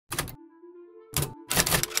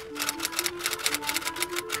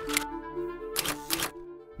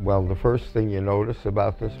Well, the first thing you notice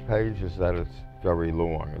about this page is that it's very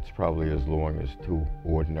long. It's probably as long as 2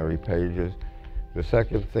 ordinary pages. The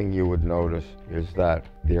second thing you would notice is that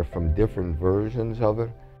they're from different versions of it.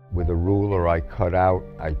 With a ruler, I cut out,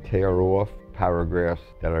 I tear off paragraphs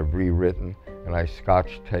that I've rewritten, and I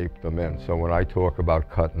scotch tape them in. So when I talk about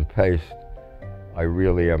cut and paste, I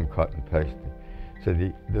really am cut and pasting. So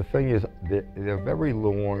the thing is, they're very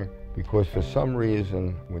long because for some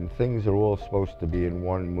reason, when things are all supposed to be in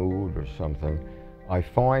one mood or something, I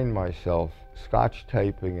find myself scotch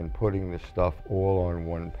taping and putting the stuff all on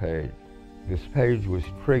one page. This page was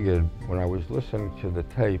triggered when I was listening to the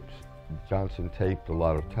tapes. Johnson taped a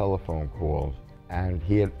lot of telephone calls, and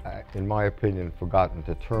he had, in my opinion, forgotten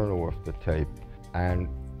to turn off the tape. And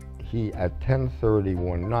he, at 10:30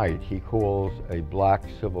 one night, he calls a black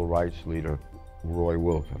civil rights leader, Roy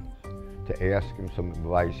Wilkins, to ask him some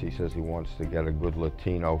advice. He says he wants to get a good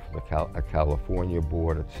Latino for a California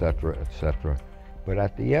board, etc., etc. But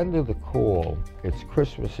at the end of the call, it's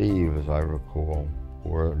Christmas Eve, as I recall,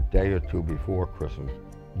 or a day or two before Christmas.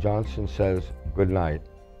 Johnson says, "Good night."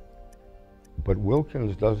 But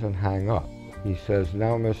Wilkins doesn't hang up. He says,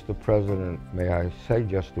 "Now, Mr. President, may I say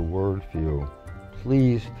just a word for you?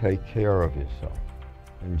 Please take care of yourself."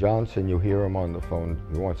 And Johnson, you hear him on the phone,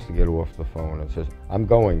 he wants to get off the phone and says, I'm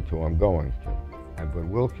going to. But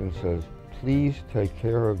Wilkins says, "Please take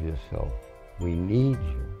care of yourself. We need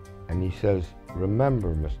you." And he says,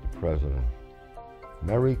 "Remember, Mr. President,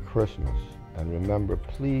 Merry Christmas, and remember,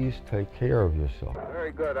 please take care of yourself."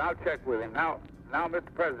 Very good. I'll check with him. Now,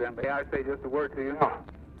 Mr. President, may I say just a word to you?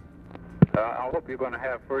 I hope you're going to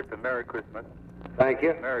have first a Merry Christmas. Thank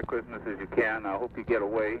you. Merry Christmas as you can. I hope you get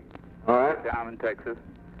away. All right. Down in Texas.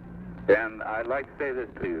 And I'd like to say this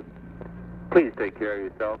to you. Please take care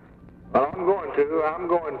of yourself. Well, I'm going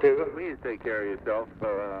to. Please take care of yourself.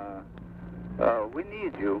 We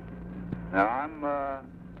need you. Now,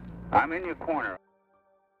 I'm in your corner.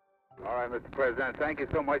 All right, Mr. President, thank you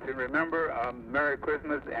so much. And remember, Merry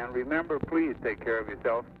Christmas. And remember, please take care of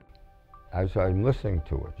yourself. As I'm listening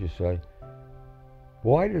to it, you say,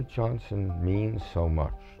 why did Johnson mean so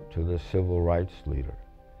much to the civil rights leader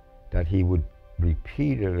that he would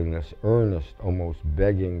repeat it in this earnest, almost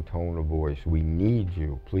begging tone of voice? We need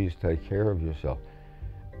you. Please take care of yourself.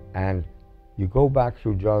 And you go back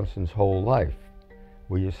through Johnson's whole life,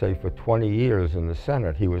 where you say for 20 years in the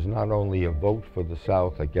Senate, he was not only a vote for the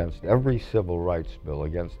South against every civil rights bill,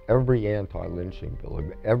 against every anti-lynching bill,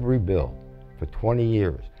 every bill for 20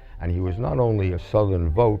 years. And he was not only a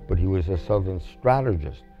Southern vote, but he was a Southern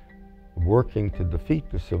strategist working to defeat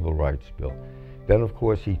the Civil Rights Bill. Then, of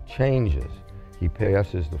course, he changes. He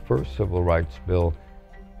passes the first Civil Rights Bill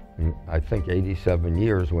in, I think, 87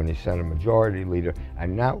 years when he's Senate Majority Leader.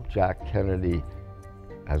 And now Jack Kennedy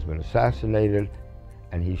has been assassinated,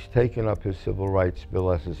 and he's taken up his Civil Rights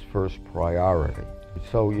Bill as his first priority.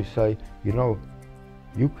 So you say, you know,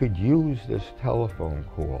 you could use this telephone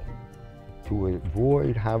call to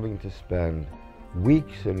avoid having to spend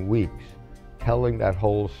weeks and weeks telling that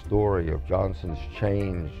whole story of Johnson's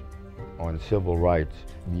change on civil rights.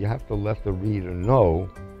 You have to let the reader know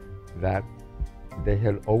that they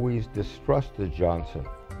had always distrusted Johnson,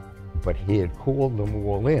 but he had called them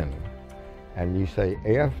all in. And you say,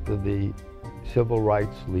 after the civil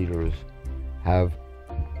rights leaders have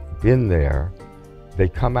been there, they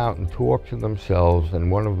come out and talk to themselves, and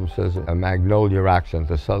one of them says a Magnolia accent,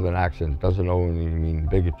 a Southern accent, doesn't only mean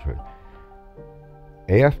bigotry.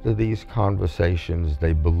 After these conversations,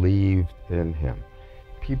 they believed in him.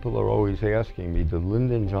 People are always asking me, did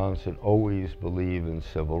Lyndon Johnson always believe in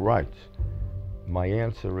civil rights? My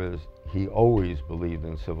answer is, he always believed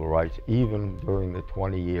in civil rights, even during the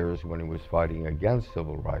 20 years when he was fighting against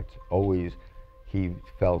civil rights. Always, he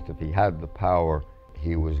felt if he had the power,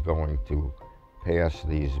 he was going to pass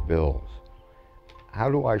these bills. How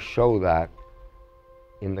do I show that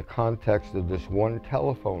in the context of this one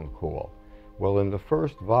telephone call? Well, in the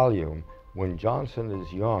first volume, when Johnson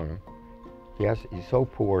is young, he's so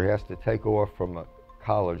poor, he has to take off from a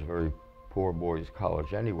college, very poor boys'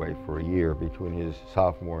 college anyway, for a year between his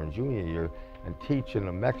sophomore and junior year, and teach in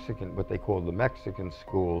a Mexican, what they call the Mexican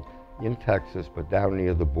school in Texas, but down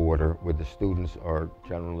near the border, where the students are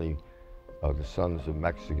generally the sons of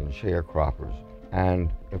Mexican sharecroppers.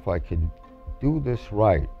 And if I could do this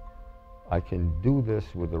right, I can do this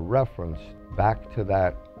with a reference back to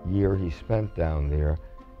that year he spent down there.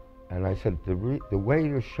 And I said, the way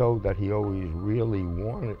to show that he always really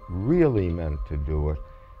meant to do it,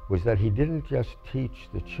 was that he didn't just teach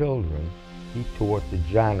the children, he taught the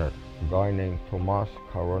janitor, a guy named Tomas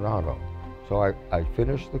Coronado. So I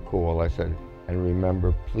finished the call, I said, and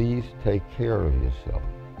remember, please take care of yourself.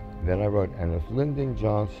 Then I wrote, and if Lyndon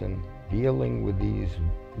Johnson, dealing with these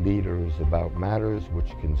leaders about matters which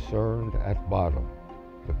concerned at bottom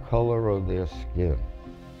the color of their skin,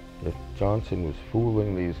 if Johnson was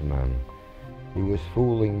fooling these men, he was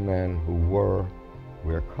fooling men who were,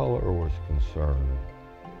 where color was concerned,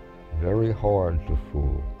 very hard to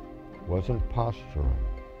fool, wasn't posturing.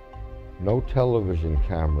 No television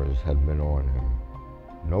cameras had been on him,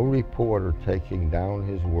 no reporter taking down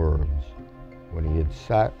his words when he had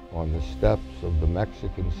sat on the steps of the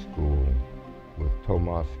Mexican school with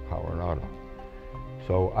Tomas Coronado.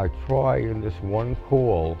 So I try in this one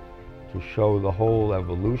call to show the whole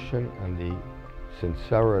evolution and the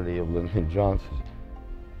sincerity of Lyndon Johnson.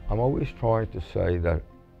 I'm always trying to say that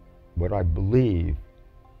what I believe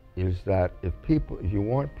is that if you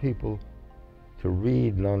want people to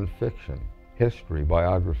read nonfiction, history,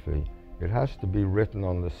 biography, it has to be written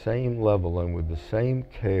on the same level and with the same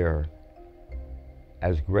care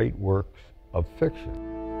as great works of fiction.